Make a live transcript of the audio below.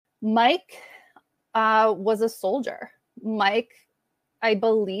Mike was a soldier. Mike, I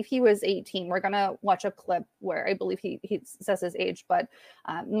believe he was 18. We're going to watch a clip where I believe he says his age, but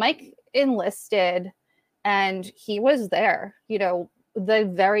Mike enlisted and he was there, you know, the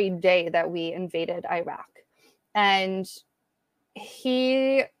very day that we invaded Iraq. And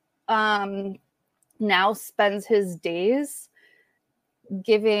he now spends his days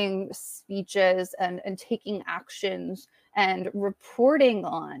giving speeches and taking actions and reporting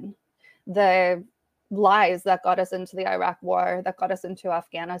on the lies that got us into the Iraq war, that got us into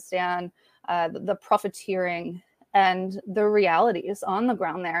Afghanistan, the profiteering and the realities on the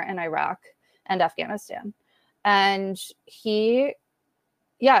ground there in Iraq and Afghanistan. And he,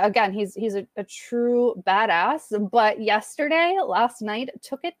 yeah, again, he's a true badass. But last night,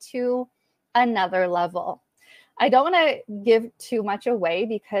 took it to another level. I don't want to give too much away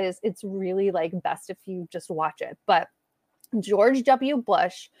because it's really like best if you just watch it. But George W.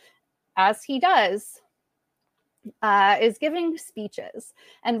 Bush, as he does, is giving speeches.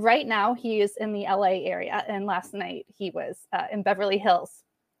 And right now he is in the LA area. And last night he was in Beverly Hills.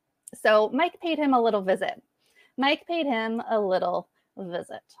 So Mike paid him a little visit.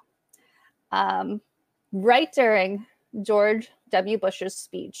 Right during George W. Bush's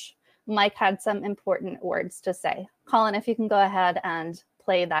speech, Mike had some important words to say. Colin, if you can go ahead and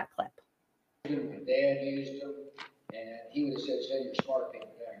play that clip. Dad used them, and he would have said, "Say your smart people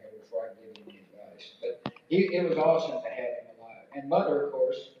down here before I give you any advice." But it was awesome to have him alive. And Mother, of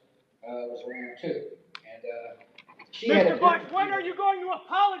course, was around too. And she Mr. Bush, when are you going to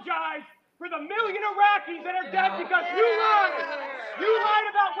apologize for the million Iraqis that are dead because you lied? You lied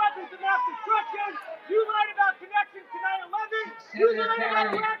about weapons of mass destruction. You lied about connections to 9/11. You lied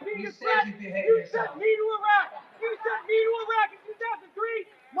about Iraq being a threat. You sent me to Iraq. You sent me to Iraq in 2003.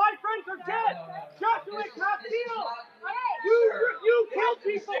 My friends are dead. Joshua Castile. You killed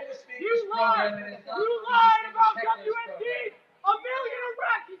people. You lied. You lied about WMD. A million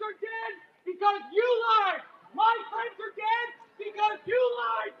Iraqis are dead because you lied. My friends are dead because you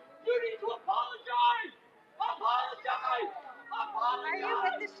lied. You need to apologize. Apologize. Apologize. Are you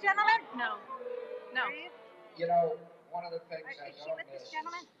with this gentleman? No. You know, one of the things Is she with this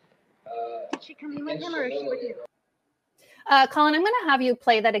gentleman? Did she come in with him or is she with you? Colin, I'm going to have you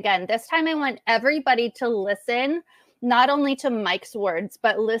play that again. This time I want everybody to listen, not only to Mike's words,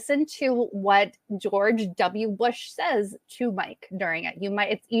 but listen to what George W. Bush says to Mike during it.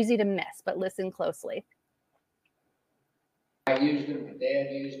 It's easy to miss, but listen closely. I used them, my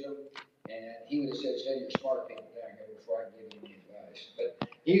dad used them, and he would have said, "Say your smart people down here before I give you any advice." But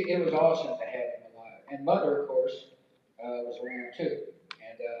it was awesome to have him alive. And Mother, of course, was around too.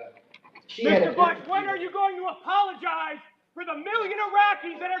 And she Mr. Bush, when are you going to apologize for the million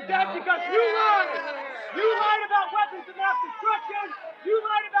Iraqis that are dead because you lied? You lied about weapons of mass destruction. You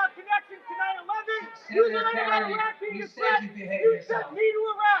lied about connections to 9/11. You lied about Iraq being a threat. You sent me to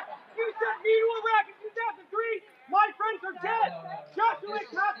Iraq. You sent me to Iraq in 2003. My friends are dead. Joshua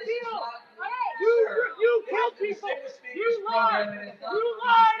Castile. You killed people. You lied. You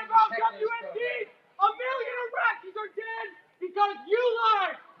lied about WMD. A million Iraqis are dead because you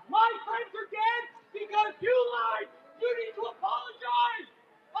lied. My friends are dead because you lied. You need to apologize.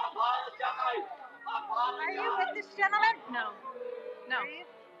 Apologize. Apologize. Are you with this gentleman? No.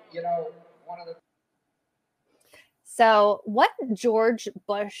 You know, one of the So what George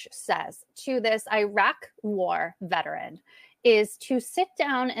Bush says to this Iraq war veteran is to sit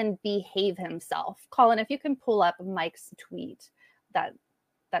down and behave himself. Colin, if you can pull up Mike's tweet that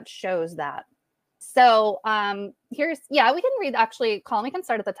shows that. So we can read, actually, Colin, we can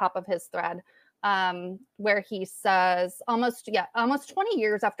start at the top of his thread where he says, almost 20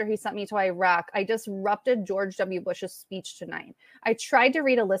 years after he sent me to Iraq, I disrupted George W. Bush's speech tonight. I tried to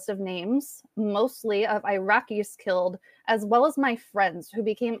read a list of names, mostly of Iraqis killed, as well as my friends who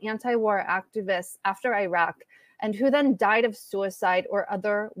became anti-war activists after Iraq and who then died of suicide or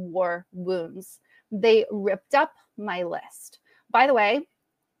other war wounds. They ripped up my list. By the way,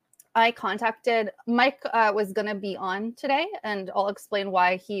 I contacted Mike, was going to be on today, and I'll explain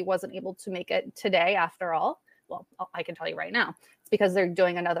why he wasn't able to make it today after all. Well, I can tell you right now. It's because they're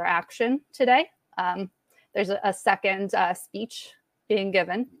doing another action today. There's a second speech being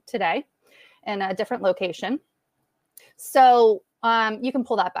given today in a different location. So you can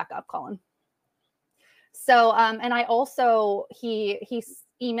pull that back up, Colin. So, and I also, he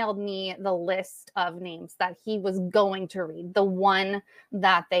emailed me the list of names that he was going to read, the one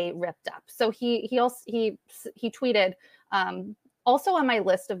that they ripped up. So he tweeted, also on my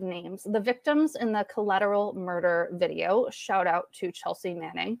list of names, the victims in the Collateral murder video, shout out to Chelsea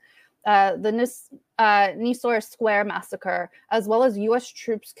Manning, Nisour Square massacre, as well as U.S.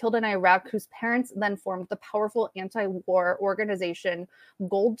 troops killed in Iraq, whose parents then formed the powerful anti-war organization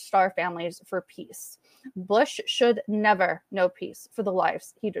Gold Star Families for Peace. Bush should never know peace for the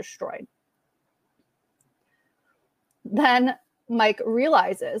lives he destroyed. Then Mike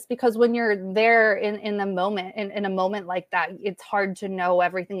realizes, because when you're there in the moment, in a moment like that, it's hard to know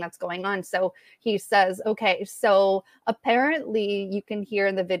everything that's going on. So he says, okay, so apparently you can hear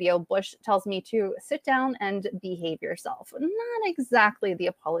in the video, Bush tells me to sit down and behave yourself. Not exactly the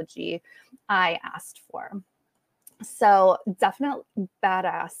apology I asked for. So definitely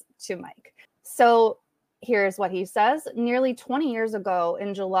badass to Mike. So here's what he says. Nearly 20 years ago,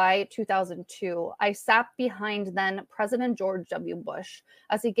 in July 2002, I sat behind then President George W. Bush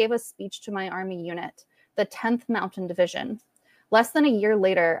as he gave a speech to my Army unit, the 10th Mountain Division. Less than a year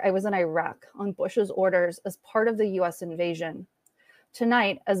later, I was in Iraq on Bush's orders as part of the U.S. invasion.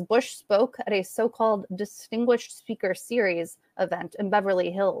 Tonight, as Bush spoke at a so-called Distinguished Speaker Series event in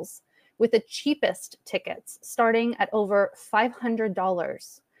Beverly Hills, with the cheapest tickets starting at over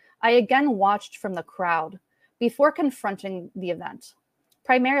 $500, I again watched from the crowd before confronting the event.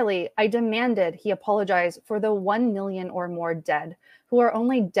 Primarily, I demanded he apologize for the 1 million or more dead who are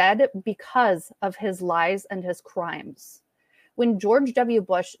only dead because of his lies and his crimes. When George W.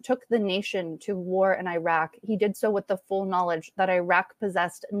 Bush took the nation to war in Iraq, he did so with the full knowledge that Iraq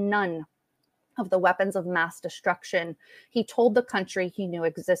possessed none of the weapons of mass destruction he told the country he knew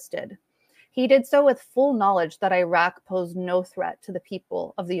existed. He did so with full knowledge that Iraq posed no threat to the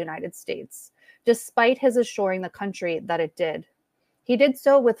people of the United States, despite his assuring the country that it did. He did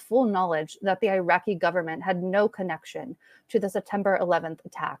so with full knowledge that the Iraqi government had no connection to the September 11th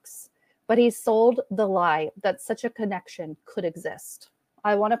attacks, but he sold the lie that such a connection could exist.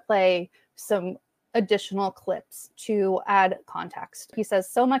 I want to play some additional clips to add context. He says,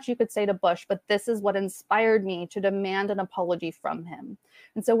 so much you could say to Bush, but this is what inspired me to demand an apology from him.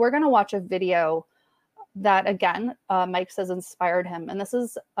 And so we're going to watch a video that, again, Mike says inspired him. And this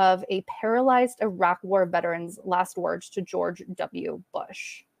is of a paralyzed Iraq War veteran's last words to George W.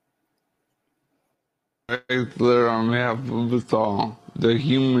 Bush. I declare on behalf of us all, the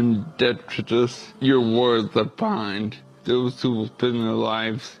human detritus your words are behind, those who will spend their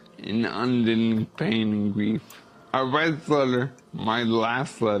lives in unending pain and grief. I write this letter, my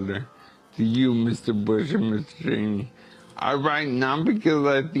last letter, to you, Mr. Bush and Mr. Cheney. I write not because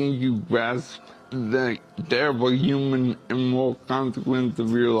I think you grasp the terrible human and moral consequence of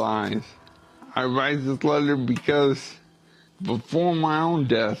your lies. I write this letter because, before my own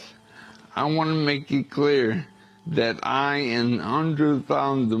death, I want to make it clear that I and hundreds of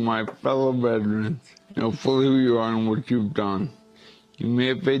thousands of my fellow veterans know fully who you are and what you've done. You may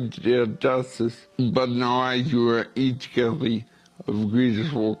have faced justice, but in our eyes you are each guilty of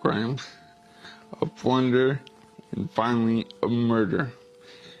egregious war crimes, of plunder, and finally of murder,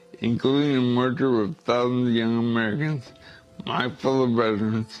 including the murder of thousands of young Americans, my fellow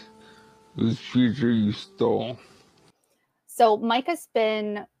veterans, whose future you stole. So Mike has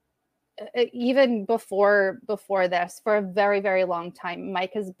been, even before this, for a very, very long time,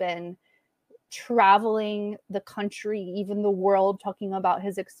 Mike has been traveling the country, even the world, talking about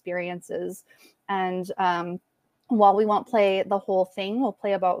his experiences. And while we won't play the whole thing, we'll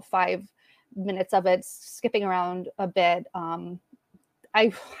play about 5 minutes of it, skipping around a bit.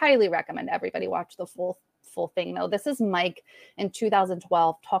 I highly recommend everybody watch the full thing, though. This is Mike in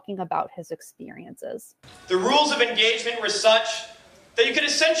 2012 talking about his experiences. The rules of engagement were such that you could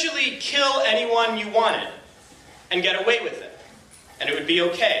essentially kill anyone you wanted and get away with it, and it would be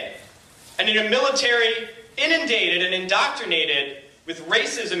okay. And in a military inundated and indoctrinated with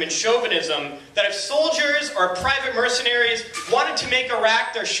racism and chauvinism, that if soldiers or private mercenaries wanted to make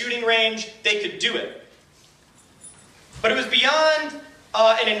Iraq their shooting range, they could do it. But it was beyond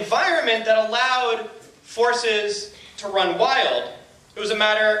an environment that allowed forces to run wild. It was a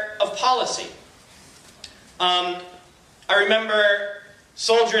matter of policy. I remember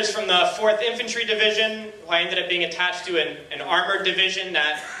soldiers from the 4th Infantry Division, who I ended up being attached to an armored division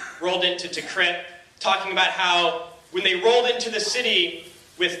that rolled into Tikrit, talking about how when they rolled into the city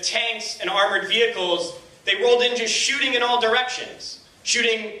with tanks and armored vehicles, they rolled in just shooting in all directions,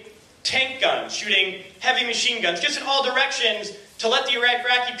 shooting tank guns, shooting heavy machine guns, just in all directions to let the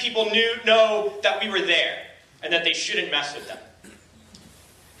Iraqi people know that we were there and that they shouldn't mess with them.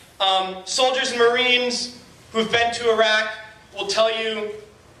 Soldiers and Marines who've been to Iraq will tell you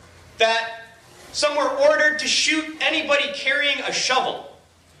that some were ordered to shoot anybody carrying a shovel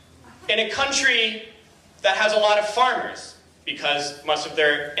in a country that has a lot of farmers because most of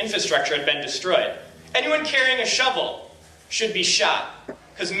their infrastructure had been destroyed. Anyone carrying a shovel should be shot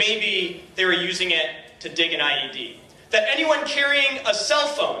because maybe they were using it to dig an IED. That anyone carrying a cell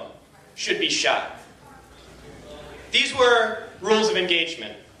phone should be shot. These were rules of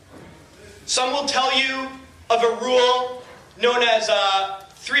engagement. Some will tell you of a rule known as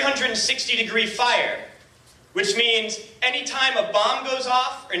 360-degree fire, which means anytime a bomb goes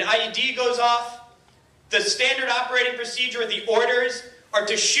off or an IED goes off, the standard operating procedure or the orders are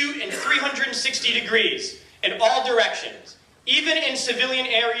to shoot in 360 degrees in all directions, even in civilian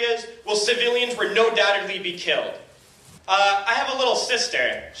areas where civilians will no doubtedly be killed. I have a little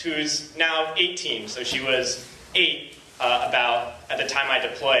sister who's now 18, so she was 8 about at the time I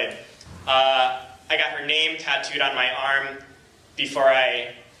deployed. I got her name tattooed on my arm before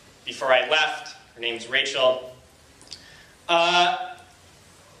I left. Her name's Rachel.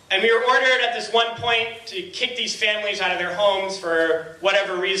 And we were ordered at this one point to kick these families out of their homes for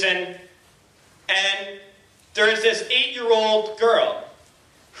whatever reason. And there was this 8-year-old girl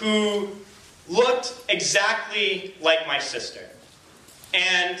who looked exactly like my sister.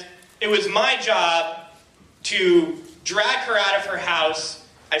 And it was my job to drag her out of her house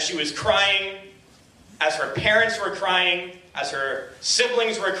as she was crying, as her parents were crying, as her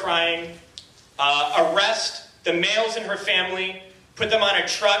siblings were crying, arrest the males in her family, put them on a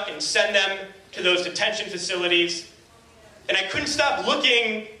truck and send them to those detention facilities. And I couldn't stop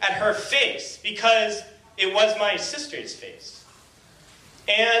looking at her face because it was my sister's face.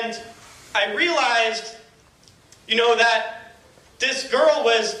 And I realized, that this girl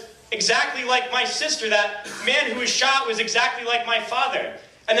was exactly like my sister. That man who was shot was exactly like my father.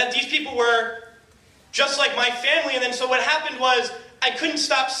 And that these people were just like my family. And then so what happened was I couldn't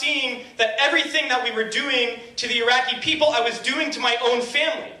stop seeing that everything that we were doing to the Iraqi people, I was doing to my own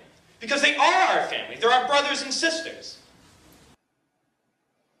family. Because they are our family. They're our brothers and sisters.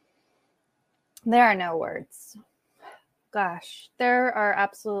 There are no words. Gosh, there are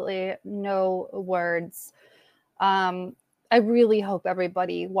absolutely no words. I really hope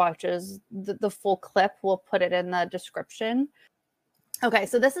everybody watches the full clip. We'll put it in the description. Okay,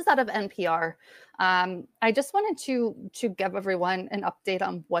 so this is out of NPR. I just wanted to give everyone an update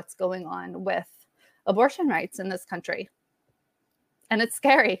on what's going on with abortion rights in this country. And it's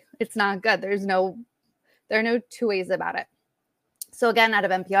scary. It's not good. There are no two ways about it. So again, out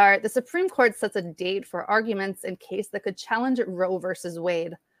of NPR, the Supreme Court sets a date for arguments in case that could challenge Roe versus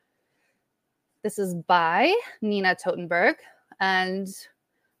Wade. This is by Nina Totenberg and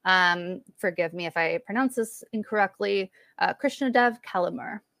forgive me if I pronounce this incorrectly, Krishnadev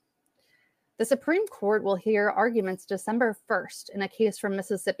Kalamur. The Supreme Court will hear arguments December 1st in a case from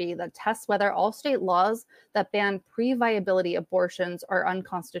Mississippi that tests whether all state laws that ban pre-viability abortions are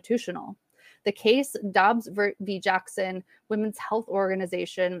unconstitutional. The case, Dobbs v. Jackson Women's Health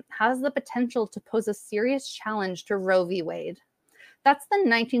Organization, has the potential to pose a serious challenge to Roe v. Wade. That's the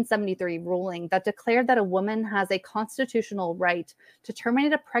 1973 ruling that declared that a woman has a constitutional right to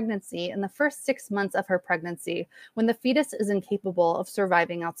terminate a pregnancy in the first 6 months of her pregnancy when the fetus is incapable of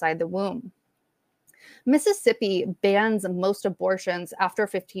surviving outside the womb. Mississippi bans most abortions after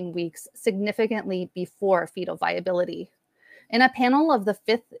 15 weeks, significantly before fetal viability. In a panel of the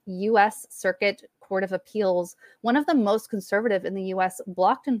 5th U.S. Circuit Court of Appeals, one of the most conservative in the U.S.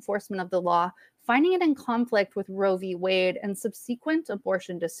 blocked enforcement of the law, finding it in conflict with Roe v. Wade and subsequent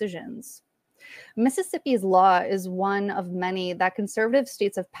abortion decisions. Mississippi's law is one of many that conservative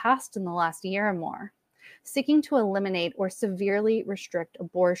states have passed in the last year or more, seeking to eliminate or severely restrict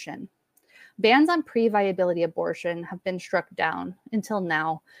abortion. Bans on pre-viability abortion have been struck down until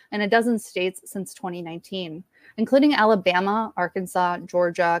now in a dozen states since 2019, including Alabama, Arkansas,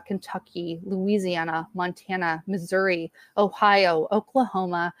 Georgia, Kentucky, Louisiana, Montana, Missouri, Ohio,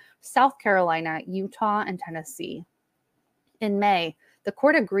 Oklahoma, South Carolina, Utah, and Tennessee. In May, the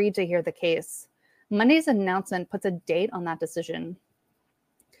court agreed to hear the case. Monday's announcement puts a date on that decision.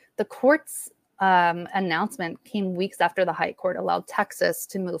 The court's announcement came weeks after the High Court allowed Texas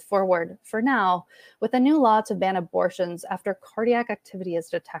to move forward, for now, with a new law to ban abortions after cardiac activity is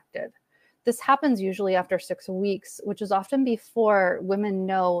detected. This happens usually after 6 weeks, which is often before women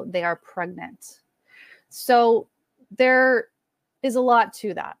know they are pregnant. So there is a lot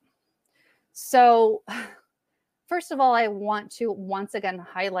to that. So first of all, I want to once again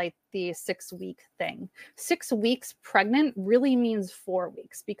highlight the 6-week thing. 6 weeks pregnant really means 4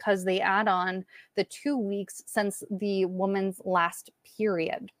 weeks because they add on the 2 weeks since the woman's last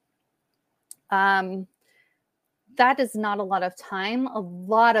period. That is not a lot of time. A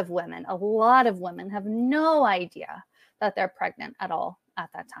lot of women have no idea that they're pregnant at all at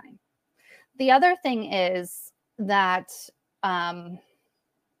that time. The other thing is that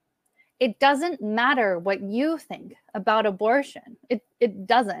It doesn't matter what you think about abortion. It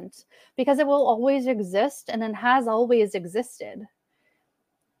doesn't, because it will always exist and it has always existed.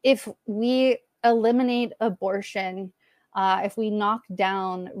 If we eliminate abortion, if we knock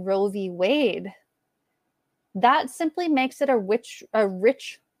down Roe v. Wade, that simply makes it a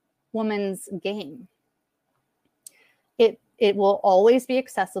rich woman's game. It will always be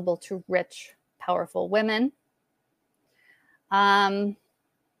accessible to rich, powerful women.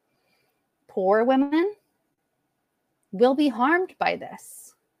 Poor women will be harmed by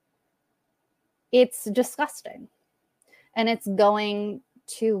this. It's disgusting, and it's going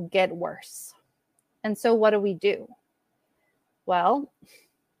to get worse. And so what do? Well,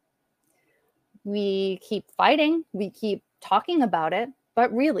 we keep fighting, we keep talking about it,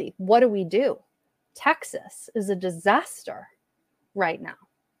 but really, what do? Texas is a disaster right now.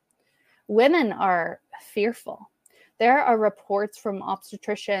 Women are fearful. There are reports from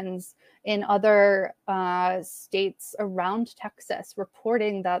obstetricians in other states around Texas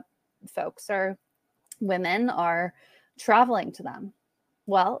reporting that women are traveling to them.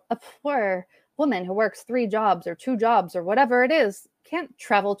 Well, a poor woman who works 3 jobs or 2 jobs or whatever it is can't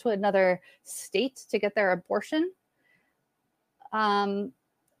travel to another state to get their abortion.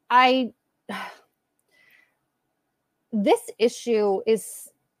 This issue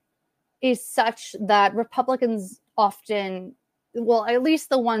is such that Republicans often, well, at least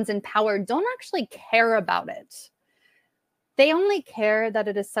the ones in power, don't actually care about it. They only care that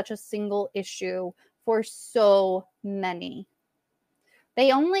it is such a single issue for so many.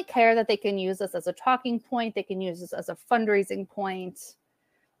 They only care that they can use this as a talking point. They can use this as a fundraising point.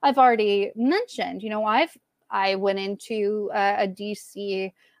 I've already mentioned, I went into a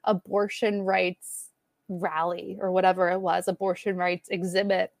DC abortion rights rally or whatever it was, abortion rights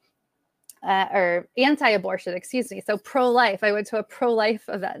exhibit, or anti-abortion, excuse me. So pro-life. I went to a pro-life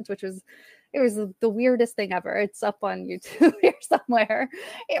event, it was the weirdest thing ever. It's up on YouTube here somewhere.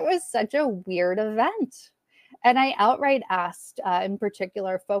 It was such a weird event. And I outright asked, in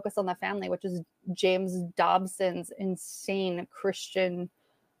particular, Focus on the Family, which is James Dobson's insane Christian,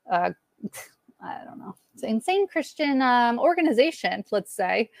 it's an insane Christian organization, let's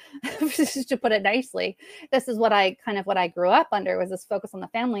say, just to put it nicely. This is what I grew up under, was this Focus on the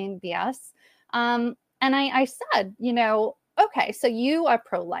Family and BS. And I said, okay, so you are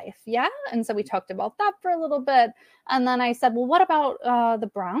pro-life, yeah? And so we talked about that for a little bit. And then I said, well, what about the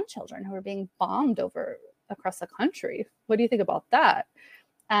brown children who are being bombed across the country? What do you think about that?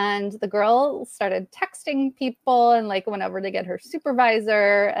 And the girl started texting people and went over to get her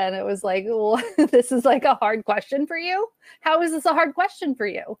supervisor. And it was like, well, this is a hard question for you. How is this a hard question for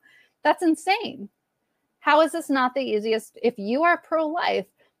you? That's insane. How is this not the easiest? If you are pro-life,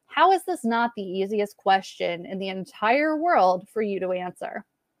 how is this not the easiest question in the entire world for you to answer?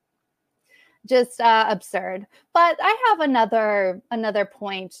 Just absurd. But I have another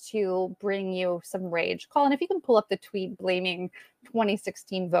point to bring you some rage. Colin, if you can pull up the tweet blaming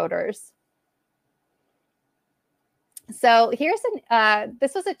 2016 voters. So here's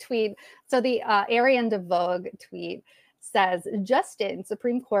this was a tweet. So the Ariane de Vogue tweet says, Justin,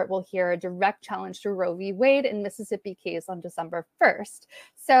 Supreme Court will hear a direct challenge to Roe v. Wade in Mississippi case on December 1st.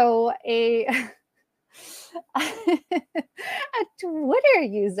 So a Twitter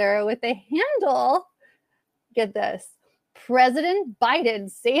user with the handle, get this, President Biden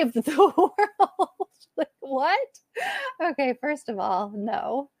saved the world. What? Okay, first of all,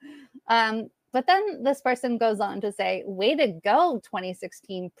 no. But then this person goes on to say, way to go,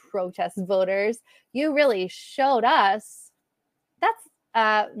 2016 protest voters. You really showed us. That's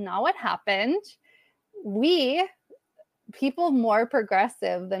not what happened. We, people more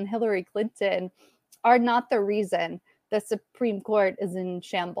progressive than Hillary Clinton, are not the reason the Supreme Court is in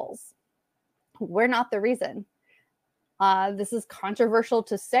shambles. We're not the reason. This is controversial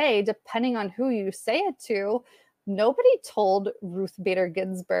to say, depending on who you say it to. Nobody told Ruth Bader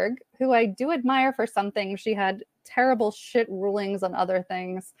Ginsburg, who I do admire for some things. She had terrible shit rulings on other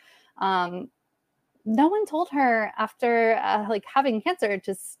things. No one told her after having cancer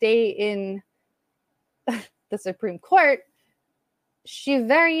to stay in the Supreme Court. She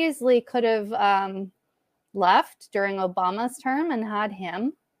very easily could have left during Obama's term and had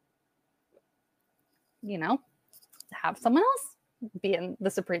him, have someone else be in the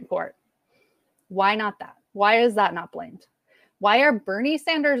Supreme Court. Why not that? Why is that not blamed? Why are Bernie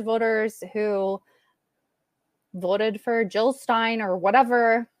Sanders voters who voted for Jill Stein or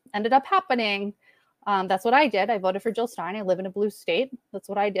whatever ended up happening? That's what I did. I voted for Jill Stein. I live in a blue state. That's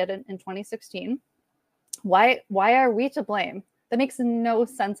what I did in 2016. Why are we to blame? That makes no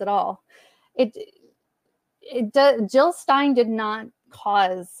sense at all. Jill Stein did not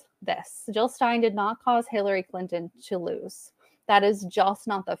cause this. Jill Stein did not cause Hillary Clinton to lose. That is just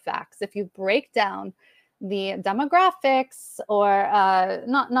not the facts. If you break down the demographics, or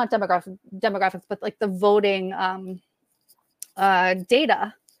not demographics, but like the voting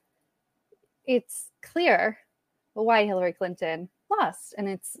data, it's clear why Hillary Clinton lost, and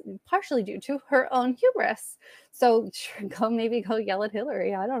it's partially due to her own hubris. So maybe go yell at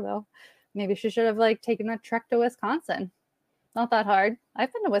Hillary. I don't know. Maybe she should have like taken a trek to Wisconsin. Not that hard.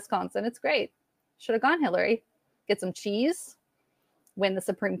 I've been to Wisconsin. It's great. Should have gone, Hillary. Get some cheese. Win the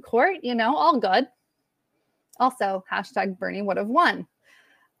Supreme Court. You know, all good. Also, hashtag Bernie would have won.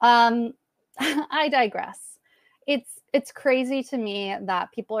 I digress. It's crazy to me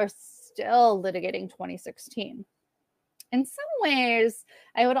that people are still litigating 2016. In some ways,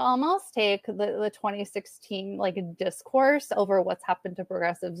 I would almost take the 2016 like discourse over what's happened to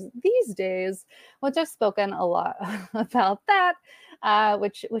progressives these days, which I've spoken a lot about that,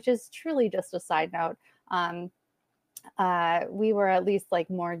 which is truly just a side note. We were at least like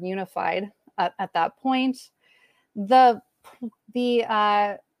more unified at that point. The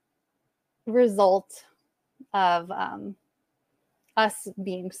result of us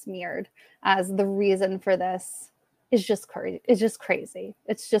being smeared as the reason for this is just crazy. It's just crazy.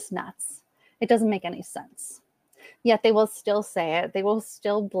 It's just nuts. It doesn't make any sense. Yet they will still say it. They will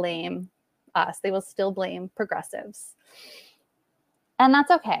still blame us. They will still blame progressives. And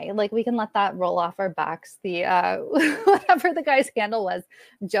that's okay. Like, we can let that roll off our backs. The whatever the guy's handle was,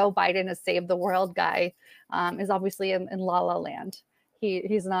 Joe Biden has saved the world guy, is obviously in La La Land.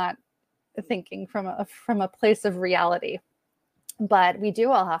 He's not thinking from a place of reality. But we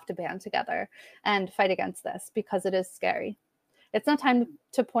do all have to band together and fight against this, because it is scary. It's not time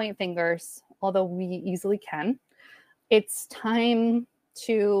to point fingers, although we easily can. It's time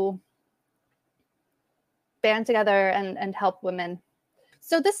to band together and help women.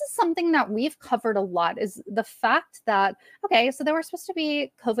 So this is something that we've covered a lot, is the fact that, okay, so there were supposed to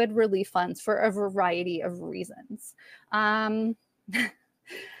be COVID relief funds for a variety of reasons. Well,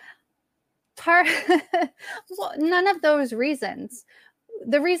 none of those reasons.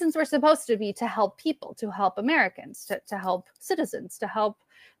 The reasons were supposed to be to help people, to help Americans, to help citizens, to help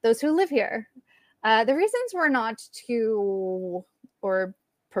those who live here. The reasons were not to, or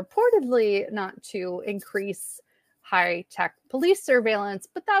purportedly not to, increase high-tech police surveillance,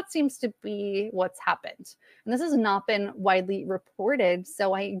 but that seems to be what's happened. And this has not been widely reported,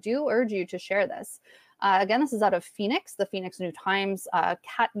 so I do urge you to share this. Again, this is out of Phoenix, the Phoenix New Times,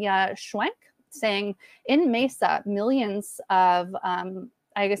 Katya Schwenk, saying in Mesa, millions of,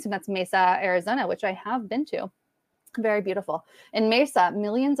 I guess that's Mesa, Arizona, which I have been to. Very beautiful. In Mesa,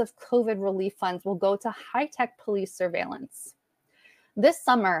 millions of COVID relief funds will go to high-tech police surveillance. This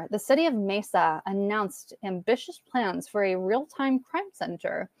summer, the city of Mesa announced ambitious plans for a real-time crime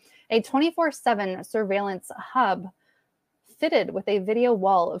center, a 24/7 surveillance hub fitted with a video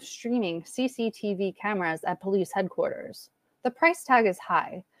wall of streaming CCTV cameras at police headquarters. The price tag is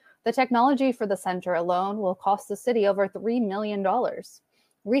high. The technology for the center alone will cost the city over $3 million.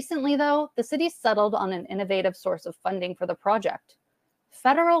 Recently, though, the city settled on an innovative source of funding for the project: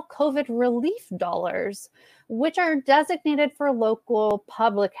 federal COVID relief dollars, which are designated for local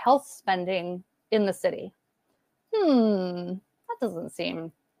public health spending in the city. That doesn't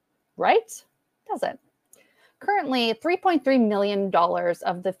seem right, does it? Currently, $3.3 million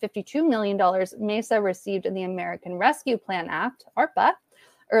of the $52 million Mesa received in the American Rescue Plan Act, ARPA,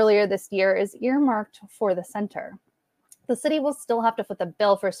 earlier this year is earmarked for the center. The city will still have to foot the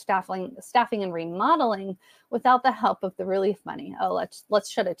bill for staffing and remodeling without the help of the relief money. Oh, let's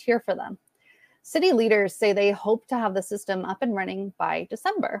shed a tear for them. City leaders say they hope to have the system up and running by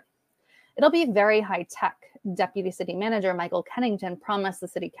December. It'll be very high tech, Deputy City Manager Michael Kennington promised the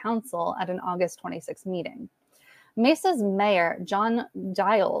City Council at an August 26 meeting. Mesa's mayor, John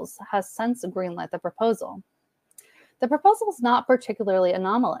Giles, has since greenlit the proposal. The proposal is not particularly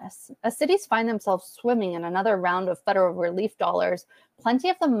anomalous. As cities find themselves swimming in another round of federal relief dollars, plenty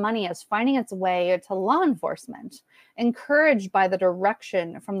of the money is finding its way to law enforcement, encouraged by the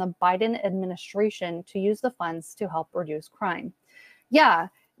direction from the Biden administration to use the funds to help reduce crime. Yeah,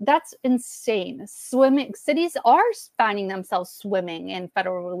 that's insane. Cities are finding themselves swimming in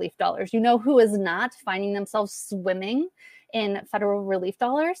federal relief dollars. You know who is not finding themselves swimming in federal relief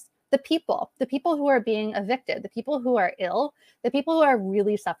dollars? The people who are being evicted, the people who are ill, the people who are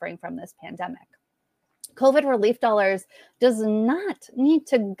really suffering from this pandemic. COVID relief dollars does not need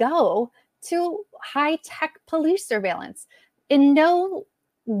to go to high-tech police surveillance. In no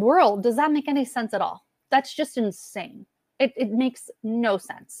world does that make any sense at all. That's just insane. It makes no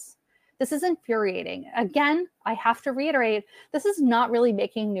sense. This is infuriating. Again, I have to reiterate, this is not really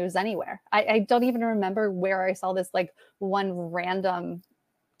making news anywhere. I don't even remember where I saw this like one random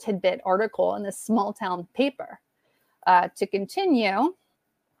tidbit article in this small town paper. To continue,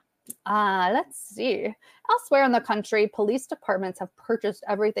 let's see. Elsewhere in the country, police departments have purchased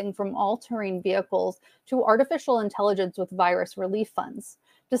everything from all-terrain vehicles to artificial intelligence with virus relief funds.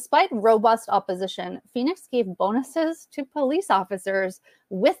 Despite robust opposition, Phoenix gave bonuses to police officers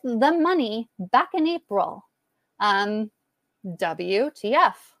with the money back in April. WTF.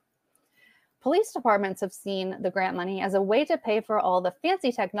 Police departments have seen the grant money as a way to pay for all the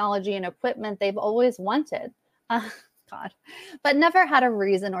fancy technology and equipment they've always wanted. God, but never had a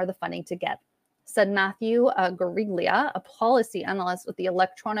reason or the funding to get, said Matthew Gariglia, a policy analyst with the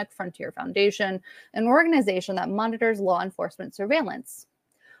Electronic Frontier Foundation, an organization that monitors law enforcement surveillance.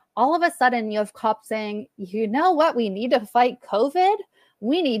 All of a sudden, you have cops saying, you know what we need to fight COVID?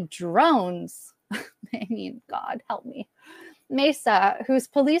 We need drones. I mean, God, help me. Mesa, whose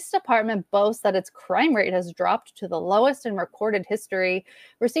police department boasts that its crime rate has dropped to the lowest in recorded history,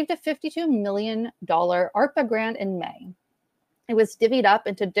 received a $52 million ARPA grant in May. It was divvied up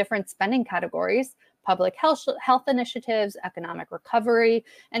into different spending categories: public health initiatives, economic recovery,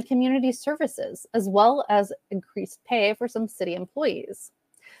 and community services, as well as increased pay for some city employees.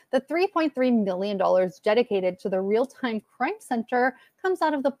 The $3.3 million dedicated to the Real-Time Crime Center comes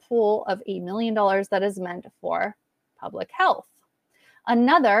out of the pool of $8 million that is meant for public health.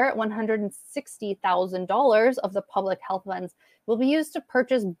 Another $160,000 of the public health funds will be used to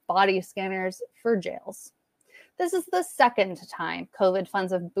purchase body scanners for jails. This is the second time COVID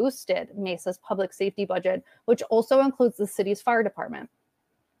funds have boosted Mesa's public safety budget, which also includes the city's fire department.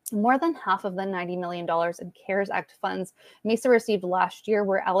 More than half of the $90 million in CARES Act funds Mesa received last year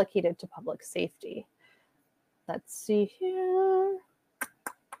were allocated to public safety. Let's see here.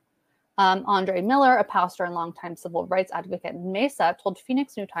 Andre Miller, a pastor and longtime civil rights advocate in Mesa, told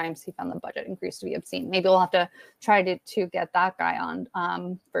Phoenix New Times he found the budget increase to be obscene. Maybe we'll have to try to get that guy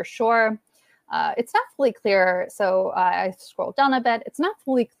on for sure. It's not fully clear, so I scrolled down a bit. It's not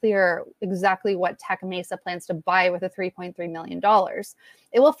fully clear exactly what Tech Mesa plans to buy with the $3.3 million.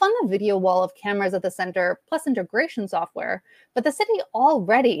 It will fund the video wall of cameras at the center, plus integration software, but the city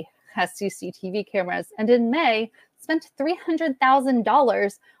already has CCTV cameras, and in May, spent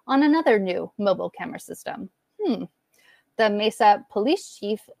 $300,000 on another new mobile camera system. The Mesa police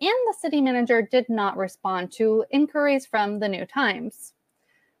chief and the city manager did not respond to inquiries from the New Times.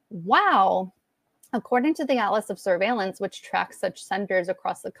 Wow. According to the Atlas of Surveillance, which tracks such centers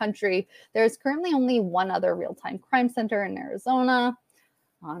across the country, there is currently only one other real-time crime center in Arizona.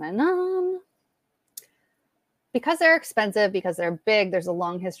 On and on. Because they're expensive, because they're big, there's a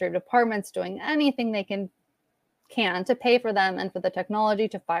long history of departments doing anything they can to pay for them and for the technology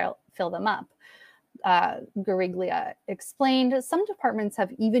to fill them up. Gariglia explained some departments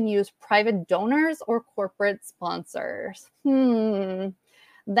have even used private donors or corporate sponsors.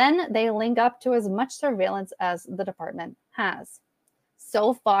 Then they link up to as much surveillance as the department has.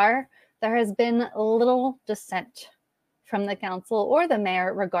 So far, there has been little dissent from the council or the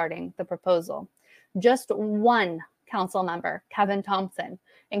mayor regarding the proposal. Just one council member, Kevin Thompson,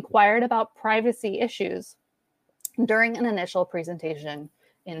 inquired about privacy issues during an initial presentation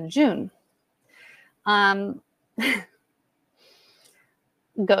in June. Goes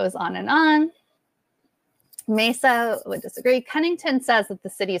on and on. Mesa would disagree. Kennington says that the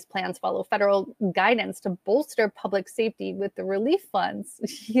city's plans follow federal guidance to bolster public safety with the relief funds.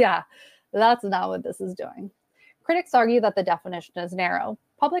 Yeah, that's not what this is doing. Critics argue that the definition is narrow.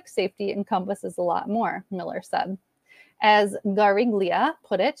 Public safety encompasses a lot more, Miller said. As Gariglia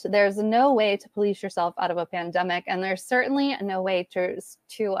put it, there's no way to police yourself out of a pandemic, and there's certainly no way to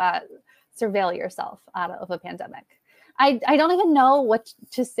surveil yourself out of a pandemic. I don't even know what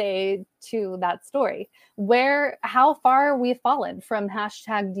to say to that story. How far we've fallen from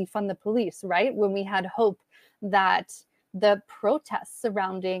hashtag defund the police, right? When we had hope that the protests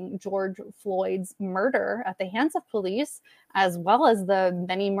surrounding George Floyd's murder at the hands of police, as well as the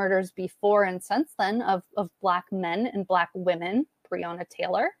many murders before and since then of Black men and Black women, Breonna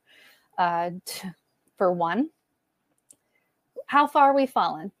Taylor, for one. How far are we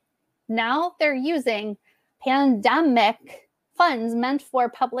fallen? Now they're using pandemic funds meant for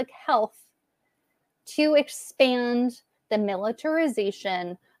public health to expand the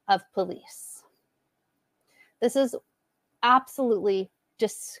militarization of police. This is absolutely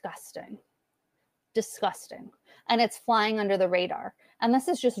disgusting. Disgusting. And it's flying under the radar. And this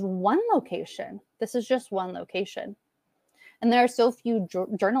is just one location. And there are so few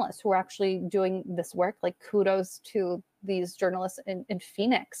journalists who are actually doing this work. Like, kudos to these journalists in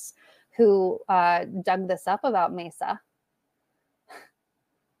Phoenix who dug this up about Mesa.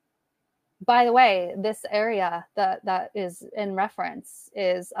 By the way, this area that is in reference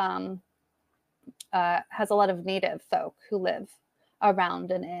is has a lot of native folk who live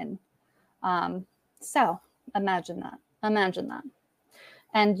around and in. So imagine that. Imagine that.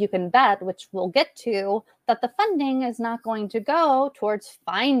 And you can bet, which we'll get to, that the funding is not going to go towards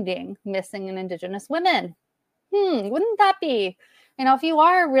finding missing and Indigenous women. Wouldn't that be? You know, if you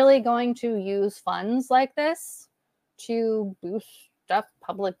are really going to use funds like this to boost up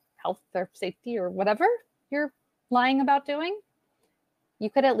public health or safety or whatever you're lying about doing, you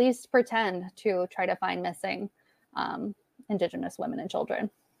could at least pretend to try to find missing Indigenous women and children.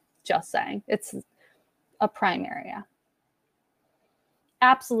 Just saying. It's a prime area.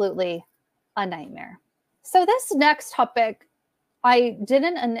 Absolutely a nightmare. So this next topic, I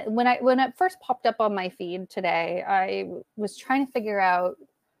didn't, when it first popped up on my feed today, I was trying to figure out,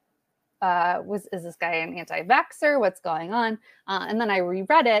 is this guy an anti-vaxxer? What's going on? And then I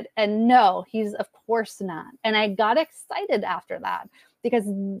reread it, and no, he's of course not. And I got excited after that because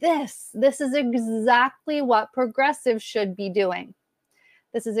this is exactly what progressives should be doing.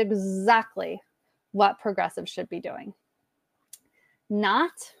 This is exactly what progressives should be doing.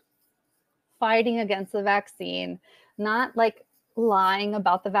 Not fighting against the vaccine, not like lying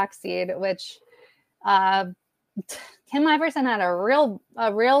about the vaccine, which Kim Iverson had a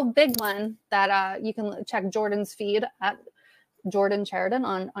real big one that you can check Jordan's feed at Jordan Sheridan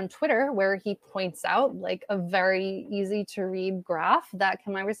on Twitter, where he points out like a very easy to read graph that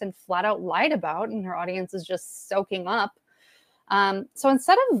Kim Iverson flat out lied about, and her audience is just soaking up. So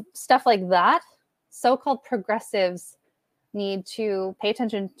instead of stuff like that, so-called progressives need to pay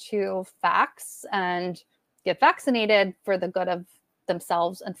attention to facts and get vaccinated for the good of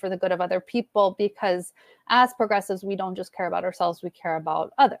themselves and for the good of other people, because as progressives, we don't just care about ourselves, we care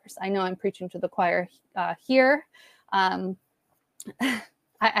about others. I know I'm preaching to the choir here.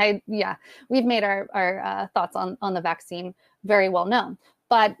 We've made our thoughts on the vaccine very well known.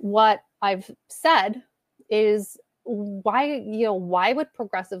 But what I've said is why would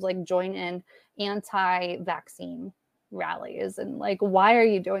progressives like join in anti-vaccine rallies, and like, why are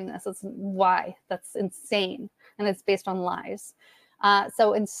you doing this? That's insane, and it's based on lies.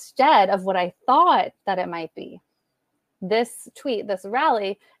 So instead of what I thought that it might be, this tweet, this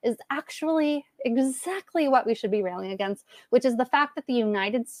rally is actually exactly what we should be rallying against, which is the fact that the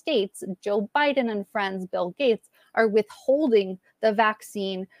United States, Joe Biden and friends, Bill Gates, are withholding the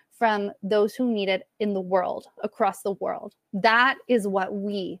vaccine from those who need it in the world, across the world. That is what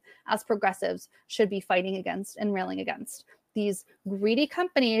we as progressives should be fighting against and railing against. These greedy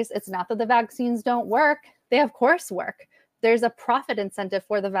companies, it's not that the vaccines don't work. They of course work. There's a profit incentive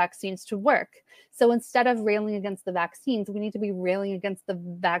for the vaccines to work. So instead of railing against the vaccines, we need to be railing against the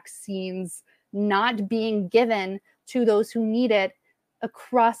vaccines not being given to those who need it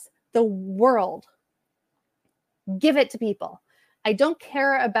across the world. Give it to people. I don't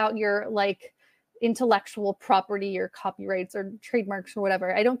care about your like intellectual property or copyrights or trademarks or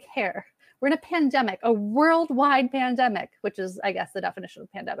whatever. I don't care. We're in a pandemic, a worldwide pandemic, which is, I guess, the definition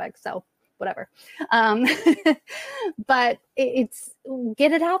of pandemic. So whatever. But it's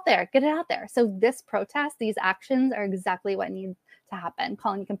get it out there. Get it out there. So this protest, these actions are exactly what need to happen.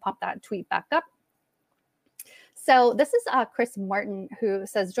 Colin, you can pop that tweet back up. So this is Chris Martin, who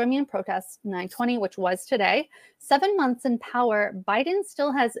says, join me in protest 9/20, which was today. 7 months in power, Biden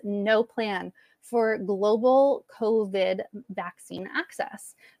still has no plan for global COVID vaccine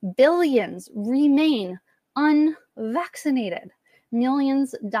access. Billions remain unvaccinated.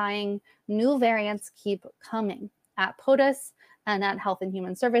 Millions dying. New variants keep coming. At POTUS and at Health and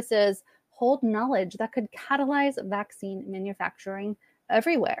Human Services hold knowledge that could catalyze vaccine manufacturing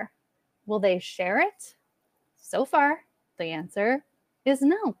everywhere. Will they share it? So far, the answer is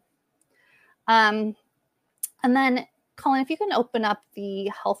no. And then, Colin, if you can open up the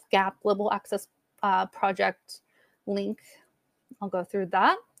Health Gap Global Access Project link, I'll go through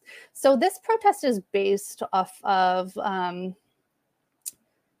that. So this protest is based off of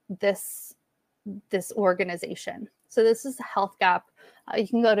this organization. So this is Health Gap. You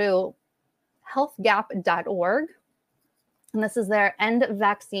can go to healthgap.org, and this is their End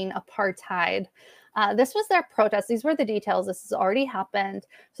Vaccine Apartheid. This was their protest. These were the details. This has already happened.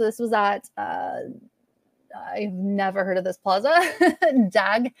 So this was at, I've never heard of this plaza,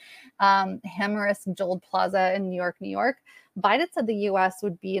 Dag Hammerus Jold Plaza in New York. Biden said the US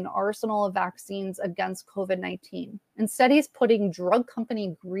would be an arsenal of vaccines against COVID-19. Instead, he's putting drug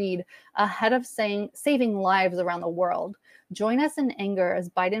company greed ahead of saving lives around the world. Join us in anger as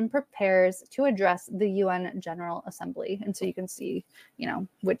Biden prepares to address the UN General Assembly. And so you can see,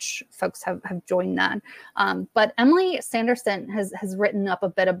 which folks have joined that. But Emily Sanderson has written up a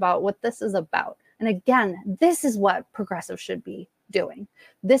bit about what this is about. And again, this is what progressives should be doing.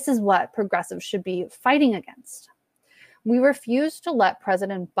 This is what progressives should be fighting against. We refuse to let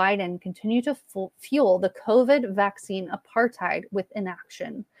President Biden continue to fuel the COVID vaccine apartheid with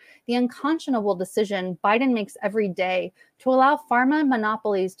inaction. The unconscionable decision Biden makes every day to allow pharma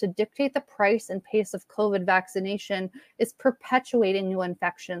monopolies to dictate the price and pace of COVID vaccination is perpetuating new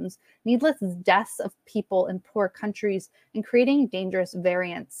infections, needless deaths of people in poor countries, and creating dangerous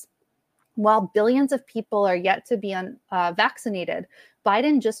variants. While billions of people are yet to be vaccinated,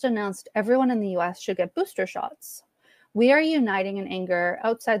 Biden just announced everyone in the US should get booster shots. We are uniting in anger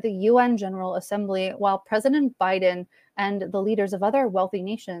outside the UN General Assembly while President Biden and the leaders of other wealthy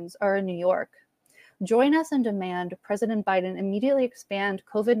nations are in New York. Join us and demand President Biden immediately expand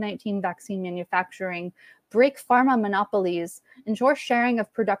COVID-19 vaccine manufacturing, break pharma monopolies, ensure sharing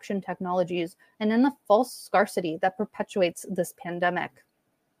of production technologies, and end the false scarcity that perpetuates this pandemic.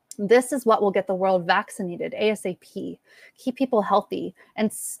 This is what will get the world vaccinated ASAP, keep people healthy, and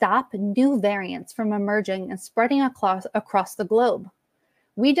stop new variants from emerging and spreading across the globe.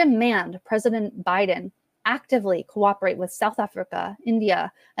 We demand President Biden actively cooperate with South Africa,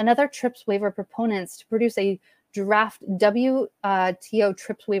 India, and other TRIPS waiver proponents to produce a draft WTO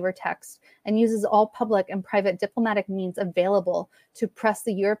TRIPS waiver text and uses all public and private diplomatic means available to press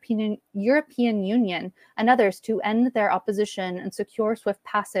the European Union and others to end their opposition and secure swift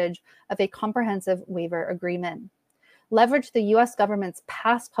passage of a comprehensive waiver agreement. Leverage the U.S. government's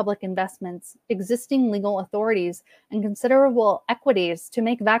past public investments, existing legal authorities, and considerable equities to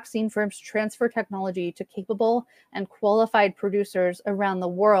make vaccine firms transfer technology to capable and qualified producers around the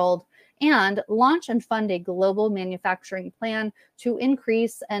world, and launch and fund a global manufacturing plan to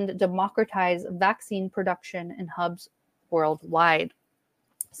increase and democratize vaccine production in hubs worldwide.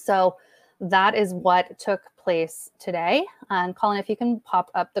 So that is what took place today. And Colin, if you can pop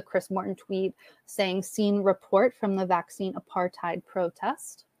up the Chris Morton tweet saying scene report from the vaccine apartheid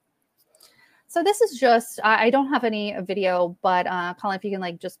protest. So this is just, I don't have any video, but Colin, if you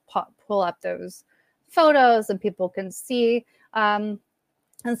can just pull up those photos and people can see.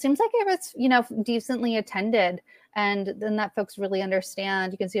 And it seems like it was, decently attended, and then that folks really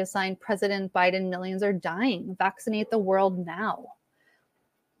understand. You can see a sign, President Biden, millions are dying. Vaccinate the world now,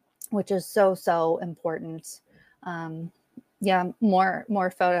 which is so, so important. More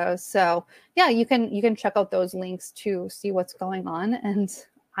photos. So yeah, you can check out those links to see what's going on. And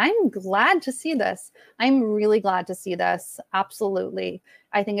I'm glad to see this. I'm really glad to see this. Absolutely.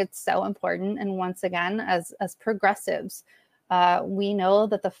 I think it's so important. And once again, as progressives, we know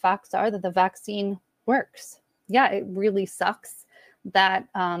that the facts are that the vaccine works. Yeah, it really sucks that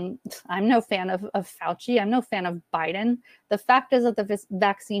I'm no fan of Fauci. I'm no fan of Biden. The fact is that the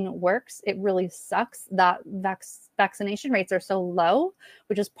vaccine works. It really sucks that vaccination rates are so low,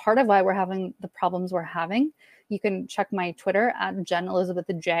 which is part of why we're having the problems we're having. You can check my Twitter at Jen Elizabeth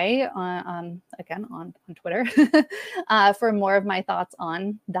J on Twitter for more of my thoughts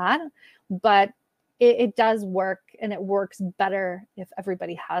on that. But it does work, and it works better if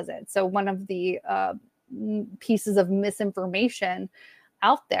everybody has it. So one of the pieces of misinformation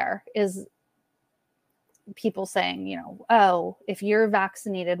out there is people saying, oh, if you're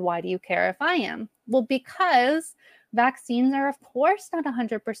vaccinated, why do you care if I am? Well, because vaccines are, of course, not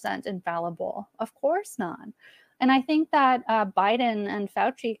 100% infallible. Of course not. And I think that Biden and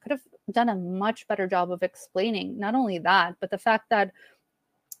Fauci could have done a much better job of explaining not only that, but the fact that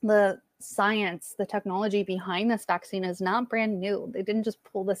the science, the technology behind this vaccine is not brand new. They didn't just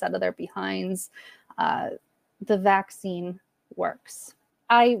pull this out of their behinds. The vaccine works.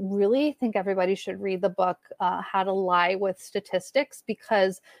 I really think everybody should read the book, How to Lie with Statistics,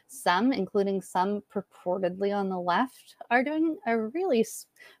 because some, including some purportedly on the left, are doing a really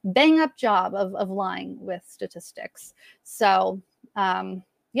bang up job of lying with statistics. So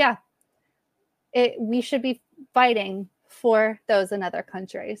we should be fighting for those in other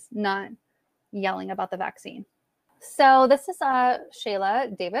countries, not yelling about the vaccine. So this is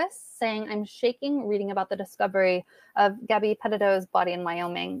Shayla Davis saying, I'm shaking reading about the discovery of Gabby Petito's body in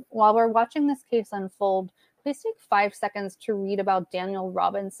Wyoming. While we're watching this case unfold, please take 5 seconds to read about Daniel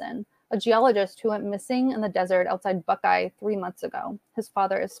Robinson, a geologist who went missing in the desert outside Buckeye 3 months ago. His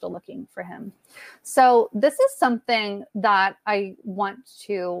father is still looking for him. So this is something that I want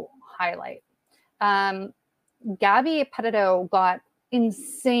to highlight. Gabby Petito got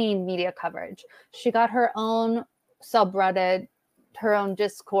insane media coverage. She got her own subreddit, her own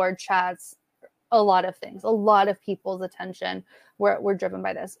Discord chats, a lot of things. A lot of people's attention were driven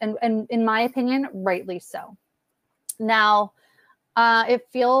by this. And in my opinion, rightly so. Now, it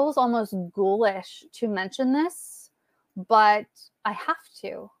feels almost ghoulish to mention this, but I have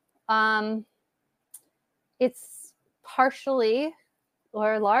to. It's partially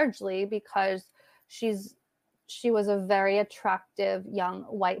or largely because she was a very attractive young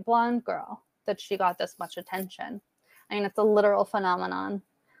white blonde girl that she got this much attention. I mean, it's a literal phenomenon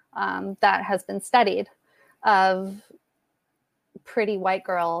that has been studied of pretty white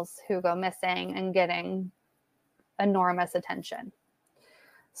girls who go missing and getting enormous attention.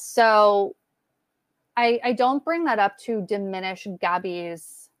 So I don't bring that up to diminish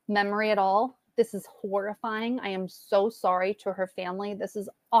Gabby's memory at all. This is horrifying. I am so sorry to her family. This is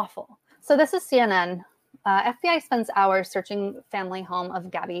awful. So this is CNN. FBI spends hours searching family home of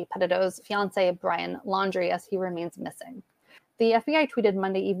Gabby Petito's fiance, Brian Laundrie, as he remains missing. The FBI tweeted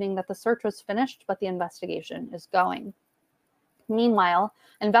Monday evening that the search was finished, but the investigation is going. Meanwhile,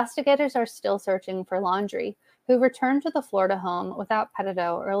 investigators are still searching for Laundrie, who returned to the Florida home without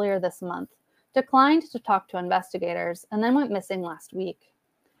Petito earlier this month, declined to talk to investigators, and then went missing last week.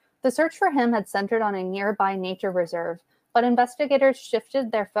 The search for him had centered on a nearby nature reserve, but investigators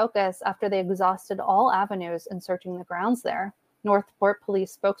shifted their focus after they exhausted all avenues in searching the grounds there, Northport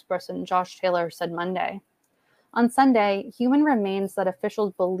Police spokesperson Josh Taylor said Monday. On Sunday, human remains that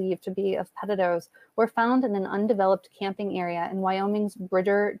officials believe to be of Petito's were found in an undeveloped camping area in Wyoming's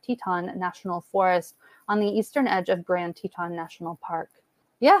Bridger Teton National Forest on the eastern edge of Grand Teton National Park.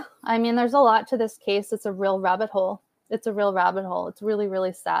 Yeah, I mean, there's a lot to this case. It's a real rabbit hole. It's really,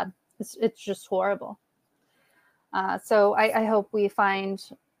 really sad. It's just horrible. So I hope we find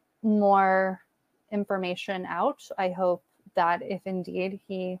more information out. I hope that if indeed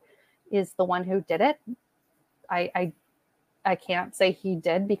he is the one who did it, I can't say he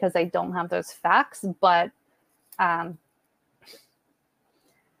did because I don't have those facts, but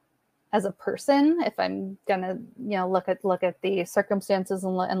as a person, if I'm gonna, look at the circumstances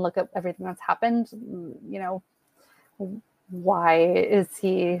and look at everything that's happened, why is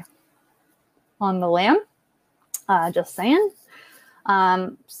he on the lam? Just saying.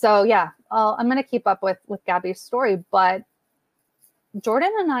 So yeah, I'm gonna keep up with Gabby's story, but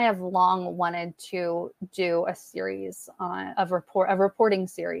Jordan and I have long wanted to do a series a reporting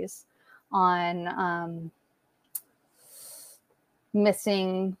series on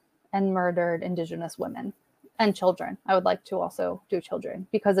missing and murdered Indigenous women and children. I would like to also do children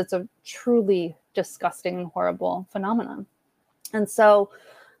because it's a truly disgusting and horrible phenomenon. And so,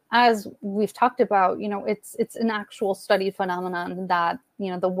 as we've talked about, it's an actual study phenomenon that,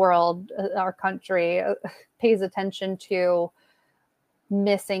 the world, our country pays attention to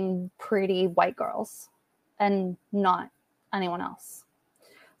missing pretty white girls and not anyone else.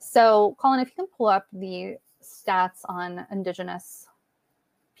 So, Colin, if you can pull up the stats on Indigenous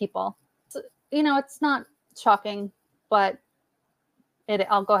people. It's not shocking, but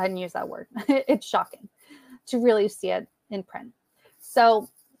I'll go ahead and use that word. It's shocking to really see it in print. So,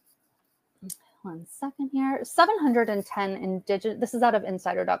 one second here. 710 Indigenous, this is out of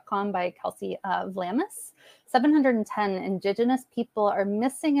insider.com by Kelsey Vlamis. 710 Indigenous people are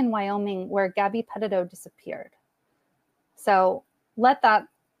missing in Wyoming where Gabby Petito disappeared. So let that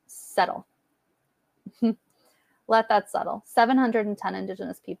settle. Let that settle. 710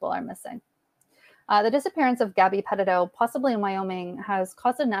 Indigenous people are missing. The disappearance of Gabby Petito, possibly in Wyoming, has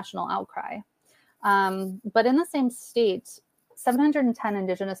caused a national outcry. But in the same state, 710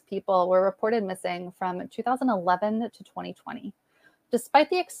 Indigenous people were reported missing from 2011 to 2020. Despite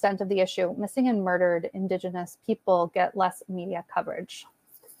the extent of the issue, missing and murdered Indigenous people get less media coverage.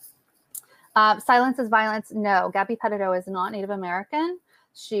 Silence is violence. No, Gabby Petito is not Native American.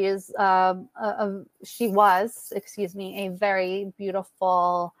 She is she was a very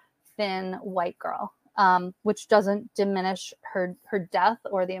beautiful, thin white girl, which doesn't diminish her death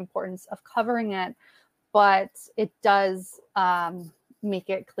or the importance of covering it, but it does make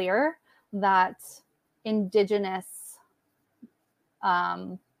it clear that Indigenous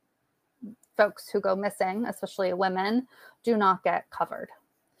folks who go missing, especially women, do not get covered.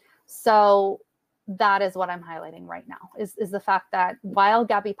 So that is what I'm highlighting right now, is the fact that while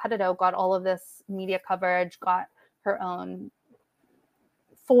Gabby Petito got all of this media coverage, got her own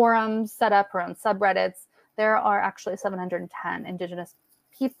forums set up, her own subreddits, there are actually 710 Indigenous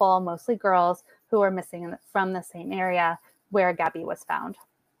people, mostly girls, who are missing from the same area where Gabby was found.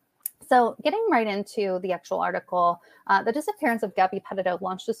 So getting right into the actual article, the disappearance of Gabby Petito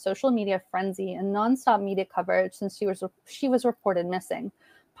launched a social media frenzy and nonstop media coverage since she was reported missing,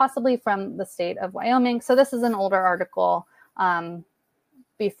 possibly from the state of Wyoming. So this is an older article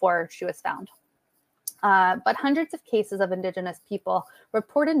before she was found. But hundreds of cases of Indigenous people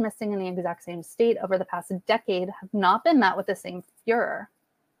reported missing in the exact same state over the past decade have not been met with the same furor.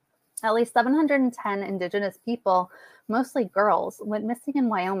 At least 710 Indigenous people, mostly girls, went missing in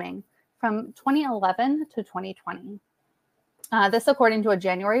Wyoming from 2011 to 2020. This according to a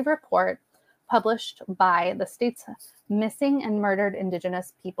January report published by the state's Missing and Murdered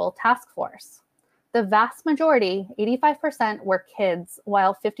Indigenous People Task Force. The vast majority, 85%, were kids,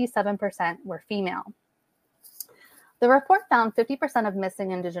 while 57% were female. The report found 50% of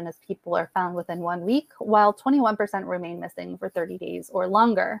missing Indigenous people are found within 1 week, while 21% remain missing for 30 days or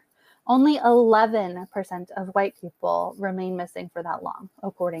longer. Only 11% of white people remain missing for that long,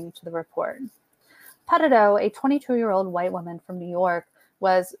 according to the report. Petito, a 22-year-old white woman from New York,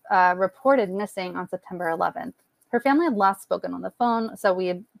 was reported missing on September 11th. Her family had last spoken on the phone, so we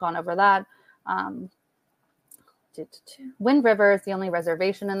had gone over that. Wind River is the only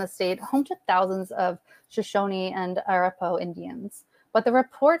reservation in the state, home to thousands of Shoshone and Arapaho Indians. But the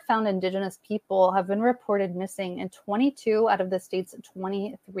report found Indigenous people have been reported missing in 22 out of the state's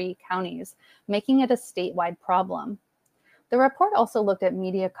 23 counties, making it a statewide problem. The report also looked at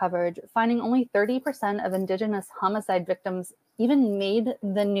media coverage, finding only 30% of Indigenous homicide victims even made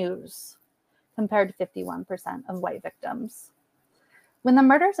the news, compared to 51% of white victims. When the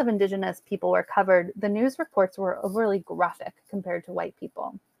murders of Indigenous people were covered, the news reports were overly graphic compared to white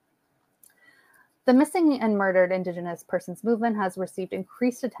people. The missing and murdered Indigenous persons movement has received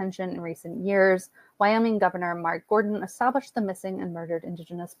increased attention in recent years. Wyoming Governor Mark Gordon established the Missing and Murdered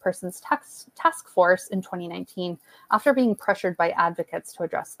Indigenous Persons Task Force in 2019 after being pressured by advocates to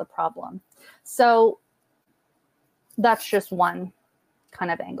address the problem. So that's just one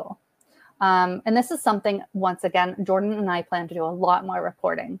kind of angle. And this is something, once again, Jordan and I plan to do a lot more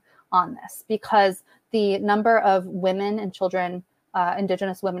reporting on this, because the number of women and children,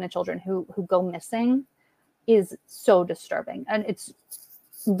 Indigenous women and children who go missing is so disturbing, and it's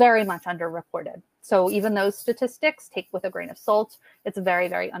very much underreported. So even those statistics, take with a grain of salt, it's very,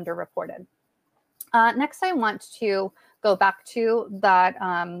 very underreported. Next, I want to go back to that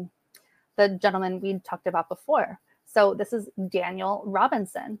the gentleman we talked about before. So this is Daniel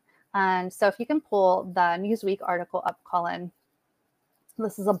Robinson. And so if you can pull the Newsweek article up, Colin,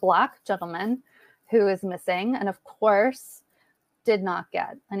 this is a Black gentleman who is missing, and of course did not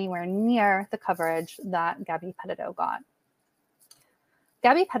get anywhere near the coverage that Gabby Petito got.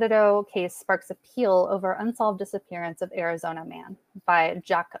 Gabby Petito case sparks appeal over unsolved disappearance of Arizona man by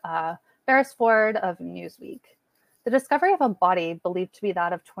Jack Beresford of Newsweek. The discovery of a body believed to be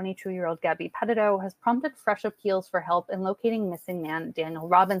that of 22-year-old Gabby Petito has prompted fresh appeals for help in locating missing man Daniel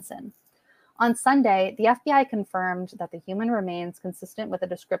Robinson. On Sunday, the FBI confirmed that the human remains consistent with a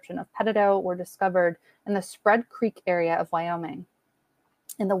description of Petito were discovered in the Spread Creek area of Wyoming.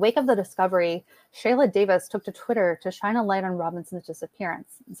 In the wake of the discovery, Shayla Davis took to Twitter to shine a light on Robinson's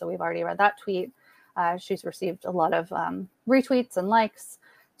disappearance. And so we've already read that tweet. She's received a lot of retweets and likes.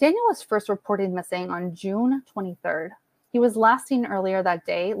 Daniel was first reported missing on June 23rd. He was last seen earlier that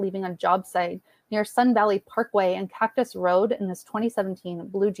day, leaving a job site near Sun Valley Parkway and Cactus Road in his 2017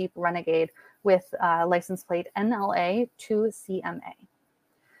 blue Jeep Renegade with license plate NLA2CMA.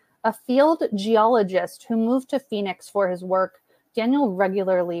 A field geologist who moved to Phoenix for his work, Daniel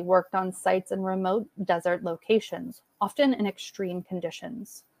regularly worked on sites in remote desert locations, often in extreme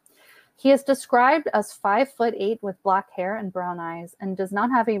conditions. He is described as 5'8" with black hair and brown eyes and does not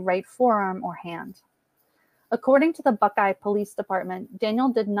have a right forearm or hand. According to the Buckeye Police Department, Daniel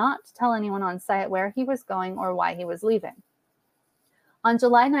did not tell anyone on site where he was going or why he was leaving. On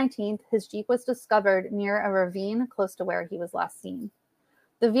July 19th, his Jeep was discovered near a ravine close to where he was last seen.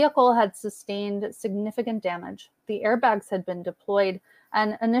 The vehicle had sustained significant damage. The airbags had been deployed,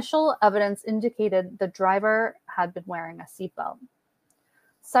 and initial evidence indicated the driver had been wearing a seatbelt.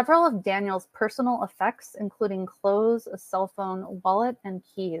 Several of Daniel's personal effects, including clothes, a cell phone, wallet, and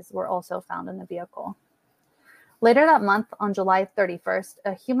keys, were also found in the vehicle. Later that month, on July 31st,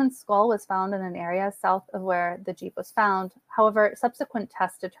 a human skull was found in an area south of where the Jeep was found. However, subsequent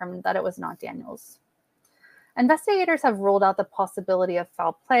tests determined that it was not Daniel's. Investigators have ruled out the possibility of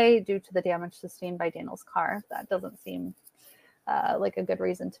foul play due to the damage sustained by Daniel's car. That doesn't seem like a good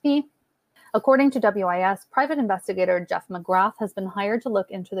reason to me. According to WIS, private investigator Jeff McGrath has been hired to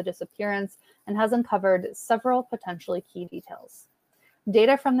look into the disappearance and has uncovered several potentially key details.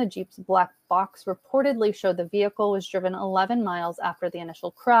 Data from the Jeep's black box reportedly showed the vehicle was driven 11 miles after the initial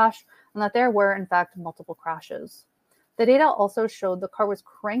crash, and that there were, in fact, multiple crashes. The data also showed the car was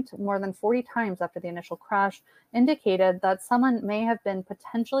cranked more than 40 times after the initial crash, indicated that someone may have been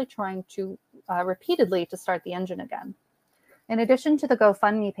potentially trying to repeatedly to start the engine again. In addition to the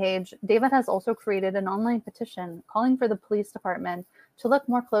GoFundMe page, David has also created an online petition calling for the police department to look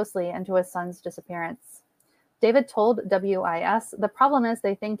more closely into his son's disappearance. David told WIS, the problem is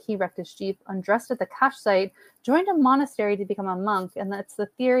they think he wrecked his Jeep, undressed at the cache site, joined a monastery to become a monk, and that's the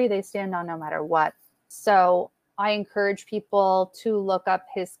theory they stand on no matter what. So I encourage people to look up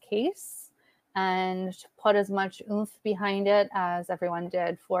his case and to put as much oomph behind it as everyone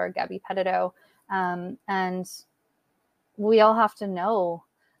did for Gabby Petito. And we all have to know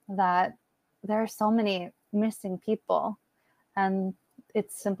that there are so many missing people. And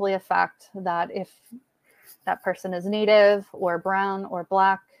it's simply a fact that if that person is Native or brown or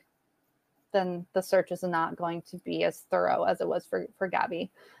Black, then the search is not going to be as thorough as it was for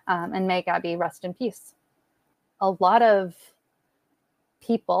Gabby. And may Gabby rest in peace. A lot of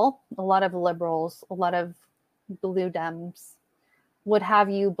people, a lot of liberals, a lot of blue Dems would have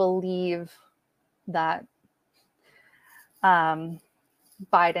you believe that Biden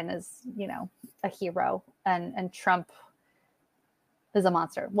is, a hero and Trump is a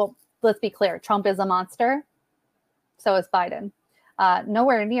monster. Well, let's be clear. Trump is a monster. So is Biden.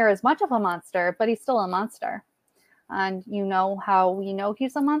 Nowhere near as much of a monster, but he's still a monster. And you know how we know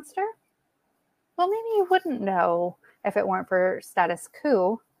he's a monster? Well, maybe you wouldn't know if it weren't for Status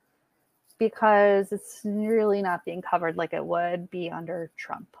Quo, because it's really not being covered like it would be under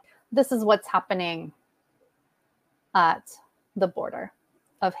Trump. This is what's happening at the border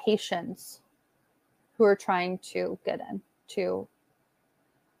of Haitians who are trying to get into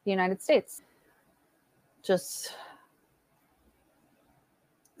the United States. So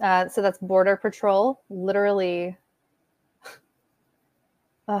that's Border Patrol, literally.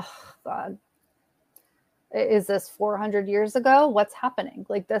 Oh, God. Is this 400 years ago? What's happening?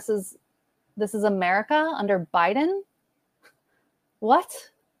 Like, this is America under Biden? What?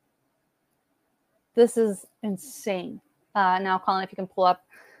 This is insane. Now, Colin, if you can pull up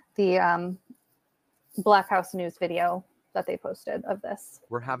the Black House News video that they posted of this.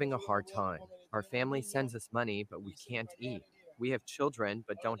 We're having a hard time. Our family sends us money, but we can't eat. We have children,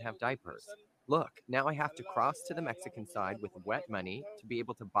 but don't have diapers. Look, now I have to cross to the Mexican side with wet money to be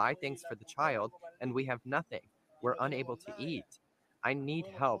able to buy things for the child, and we have nothing. We're unable to eat. I need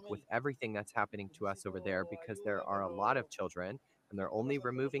help with everything that's happening to us over there because there are a lot of children, and they're only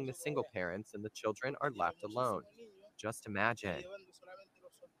removing the single parents, and the children are left alone. Just imagine.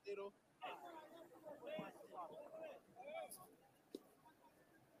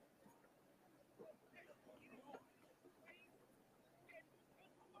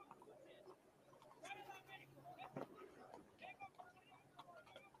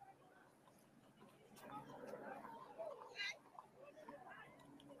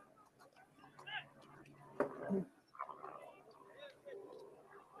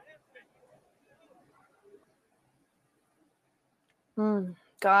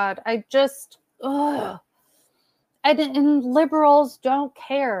 God, and liberals don't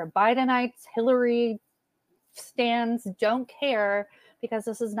care. Bidenites, Hillary stands don't care because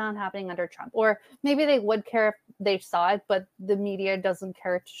this is not happening under Trump. Or maybe they would care if they saw it, but the media doesn't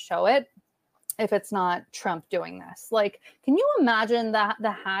care to show it if it's not Trump doing this. Like, can you imagine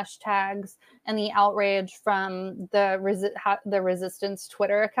the hashtags and the outrage from the resistance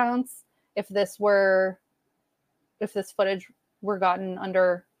Twitter accounts if this footage were gotten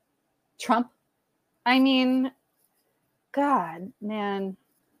under Trump? I mean, God, man.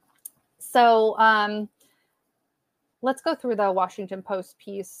 So let's go through the Washington Post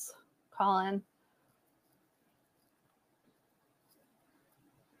piece, Colin.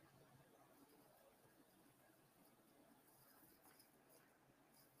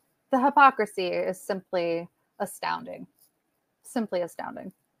 The hypocrisy is simply astounding. Simply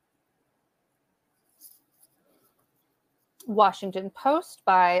astounding. Washington Post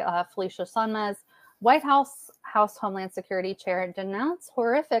by Felicia Sonmez. White House Homeland Security Chair denounced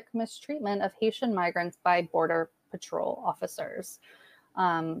horrific mistreatment of Haitian migrants by Border Patrol officers.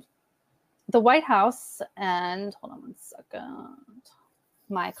 The White House, and hold on one second.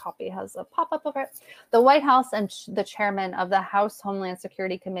 My copy has a pop-up of it. The White House and the chairman of the House Homeland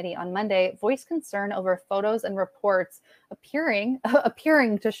Security Committee on Monday voiced concern over photos and reports appearing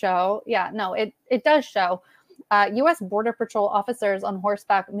to show, it does show U.S. Border Patrol officers on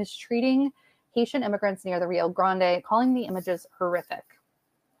horseback mistreating Haitian immigrants near the Rio Grande, calling the images horrific.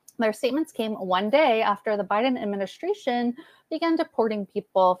 Their statements came one day after the Biden administration began deporting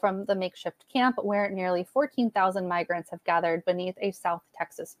people from the makeshift camp where nearly 14,000 migrants have gathered beneath a South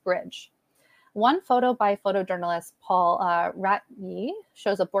Texas bridge. One photo by photojournalist Paul Ratyi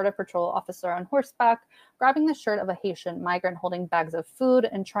shows a Border Patrol officer on horseback grabbing the shirt of a Haitian migrant holding bags of food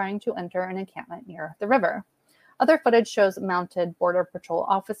and trying to enter an encampment near the river. Other footage shows mounted Border Patrol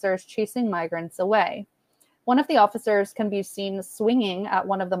officers chasing migrants away. One of the officers can be seen swinging at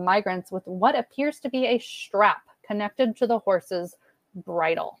one of the migrants with what appears to be a strap connected to the horse's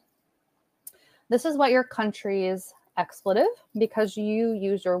bridle. This is what your country's expletive because you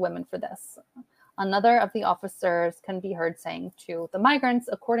use your women for this. Another of the officers can be heard saying to the migrants,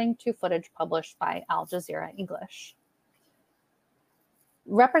 according to footage published by Al Jazeera English.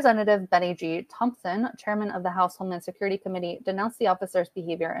 Representative Benny G. Thompson, chairman of the House Homeland Security Committee, denounced the officers'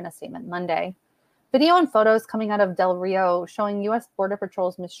 behavior in a statement Monday. Video and photos coming out of Del Rio showing U.S. Border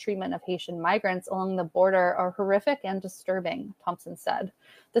Patrol's mistreatment of Haitian migrants along the border are horrific and disturbing, Thompson said.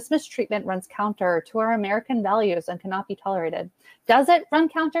 This mistreatment runs counter to our American values and cannot be tolerated. Does it run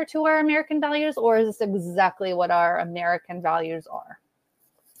counter to our American values, or is this exactly what our American values are?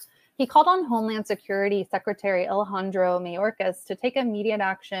 He called on Homeland Security Secretary Alejandro Mayorkas to take immediate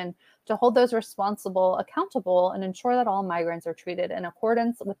action to hold those responsible accountable and ensure that all migrants are treated in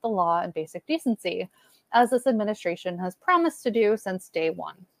accordance with the law and basic decency, as this administration has promised to do since day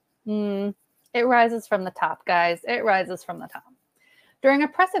one. It rises from the top, guys. It rises from the top. During a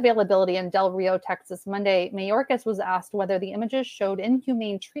press availability in Del Rio, Texas, Monday, Mayorkas was asked whether the images showed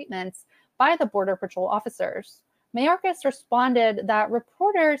inhumane treatments by the Border Patrol officers. Mayorkas responded that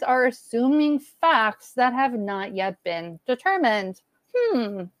reporters are assuming facts that have not yet been determined.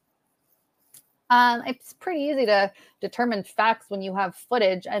 It's pretty easy to determine facts when you have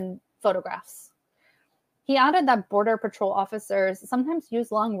footage and photographs. He added that Border Patrol officers sometimes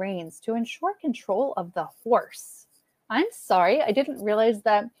use long reins to ensure control of the horse. I'm sorry, I didn't realize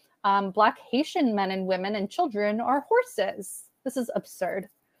that Black Haitian men and women and children are horses. This is absurd.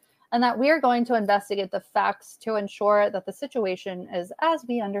 And that we are going to investigate the facts to ensure that the situation is as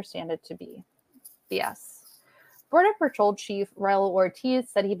we understand it to be. BS. Border Patrol Chief Raul Ortiz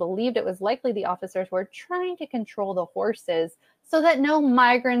said he believed it was likely the officers were trying to control the horses so that no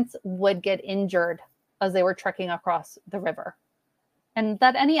migrants would get injured as they were trekking across the river, and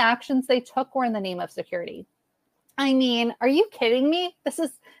that any actions they took were in the name of security. I mean, are you kidding me? This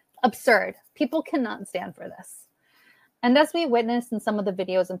is absurd. People cannot stand for this. And as we witnessed in some of the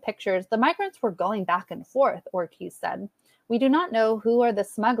videos and pictures, the migrants were going back and forth, Ortiz said. We do not know who are the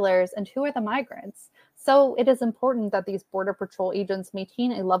smugglers and who are the migrants. So it is important that these Border Patrol agents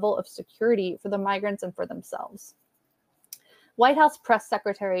maintain a level of security for the migrants and for themselves. White House Press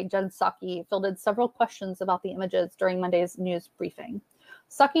Secretary Jen Psaki fielded several questions about the images during Monday's news briefing.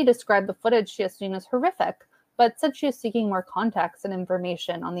 Psaki described the footage she has seen as horrific, but said she is seeking more context and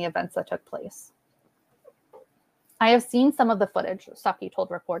information on the events that took place. I have seen some of the footage, Psaki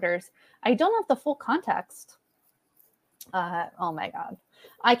told reporters. I don't have the full context. Oh my God.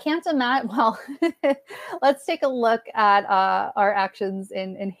 I can't imagine. Well, let's take a look at our actions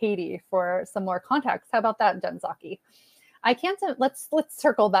in Haiti for some more context. How about that, Jen Psaki? Let's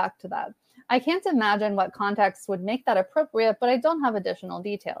circle back to that. I can't imagine what context would make that appropriate, but I don't have additional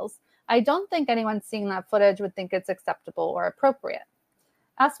details. I don't think anyone seeing that footage would think it's acceptable or appropriate.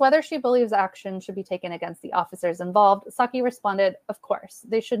 Asked whether she believes action should be taken against the officers involved, Psaki responded, of course,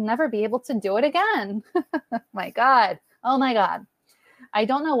 they should never be able to do it again. My God. Oh my God. I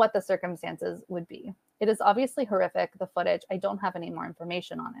don't know what the circumstances would be. It is obviously horrific, the footage. I don't have any more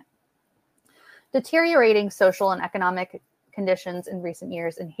information on it. Deteriorating social and economic conditions in recent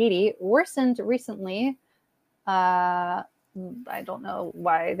years in Haiti worsened recently. I don't know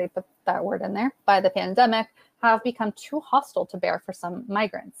why they put that word in there, by the pandemic, have become too hostile to bear for some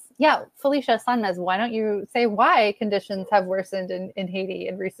migrants. Yeah, Felicia Sanez, why don't you say why conditions have worsened in Haiti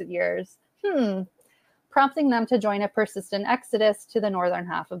in recent years? Prompting them to join a persistent exodus to the northern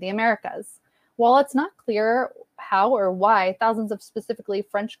half of the Americas. While it's not clear how or why thousands of specifically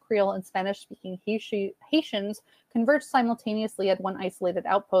French, Creole, and Spanish-speaking Haitians converged simultaneously at one isolated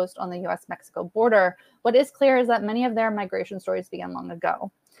outpost on the U.S.-Mexico border, what is clear is that many of their migration stories began long ago.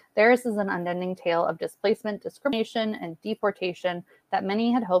 Theirs is an unending tale of displacement, discrimination, and deportation that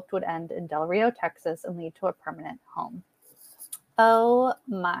many had hoped would end in Del Rio, Texas, and lead to a permanent home. Oh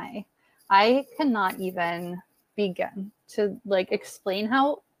my. I cannot even begin to explain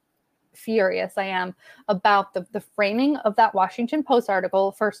how furious I am about the framing of that Washington Post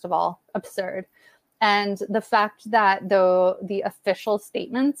article. First of all, absurd. And the fact that the official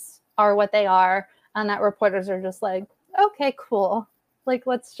statements are what they are and that reporters are just like, okay, cool. Like,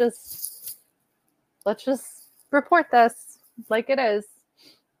 let's just report this like it is.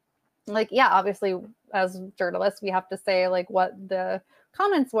 Like, yeah, obviously as journalists, we have to say like what the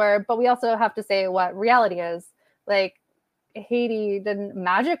comments were, but we also have to say what reality is. Like, Haiti didn't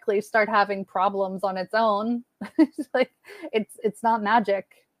magically start having problems on its own. Like, it's not magic.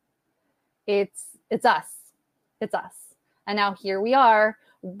 It's us. It's us. And now here we are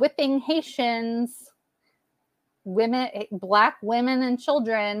whipping Haitians, women, Black women and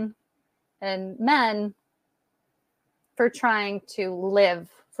children and men for trying to live.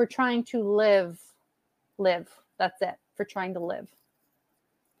 That's it. For trying to live.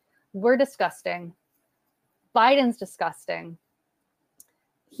 We're disgusting. Biden's disgusting.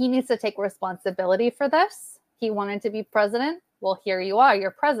 He needs to take responsibility for this. He wanted to be president. Well, here you are.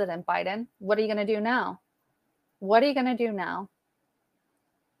 You're president, Biden. What are you going to do now? What are you going to do now?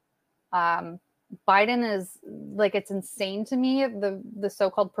 Biden is like, it's insane to me, the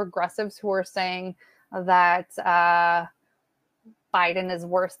so-called progressives who are saying that Biden is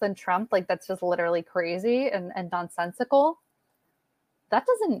worse than Trump. Like, that's just literally crazy and nonsensical. That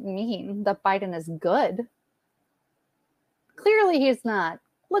doesn't mean that Biden is good. Clearly he's not.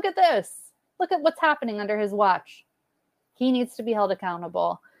 Look at this. Look at what's happening under his watch. He needs to be held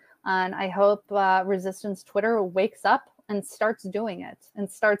accountable. And I hope Resistance Twitter wakes up and starts doing it and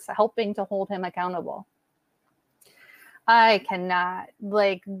starts helping to hold him accountable. I cannot.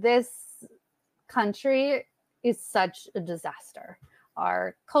 Like, this country is such a disaster.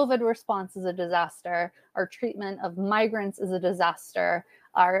 Our COVID response is a disaster. Our treatment of migrants is a disaster.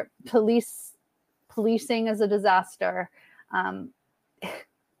 Our policing is a disaster.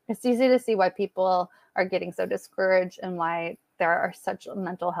 It's easy to see why people are getting so discouraged and why there are such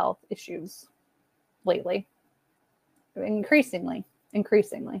mental health issues lately. Increasingly.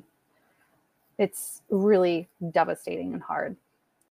 It's really devastating and hard.